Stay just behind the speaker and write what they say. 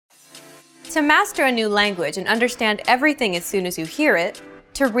To master a new language and understand everything as soon as you hear it,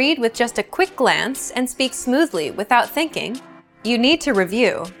 to read with just a quick glance and speak smoothly without thinking, you need to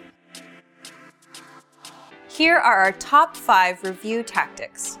review. Here are our top 5 review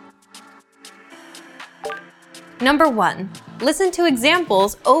tactics. Number 1. Listen to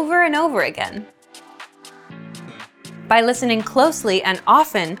examples over and over again. By listening closely and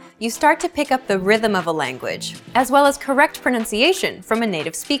often, you start to pick up the rhythm of a language, as well as correct pronunciation from a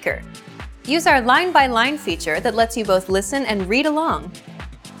native speaker. Use our line-by-line feature that lets you both listen and read along.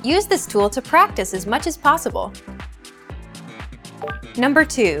 Use this tool to practice as much as possible. Number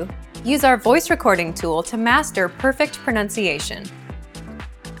 2. Use our voice recording tool to master perfect pronunciation.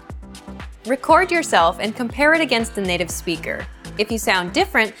 Record yourself and compare it against the native speaker. If you sound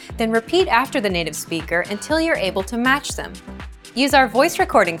different, then repeat after the native speaker until you're able to match them. Use our voice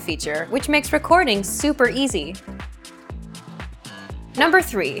recording feature, which makes recording super easy. Number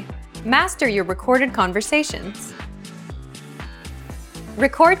 3. Master your recorded conversations.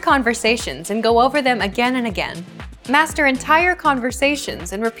 Record conversations and go over them again and again. Master entire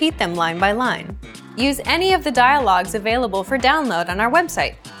conversations and repeat them line by line. Use any of the dialogues available for download on our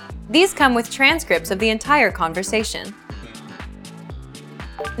website. These come with transcripts of the entire conversation.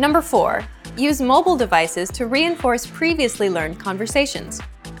 Number 4. Use mobile devices to reinforce previously learned conversations.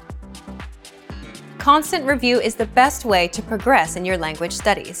 Constant review is the best way to progress in your language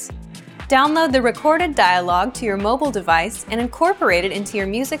studies. Download the recorded dialogue to your mobile device and incorporate it into your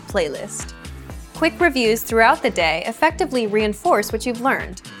music playlist. Quick reviews throughout the day effectively reinforce what you've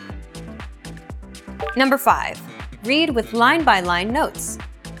learned. Number 5. Read with line-by-line notes.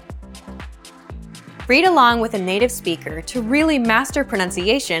 Read along with a native speaker to really master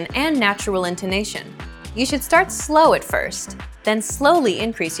pronunciation and natural intonation. You should start slow at first, then slowly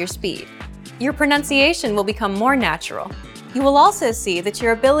increase your speed. Your pronunciation will become more natural. You will also see that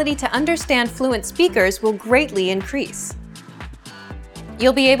your ability to understand fluent speakers will greatly increase.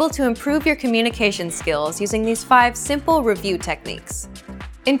 You'll be able to improve your communication skills using these 5 simple review techniques.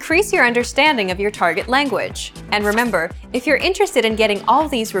 Increase your understanding of your target language. And remember, if you're interested in getting all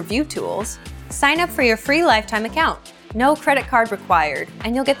these review tools, sign up for your free lifetime account. No credit card required,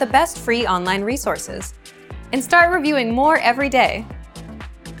 and you'll get the best free online resources. And start reviewing more every day.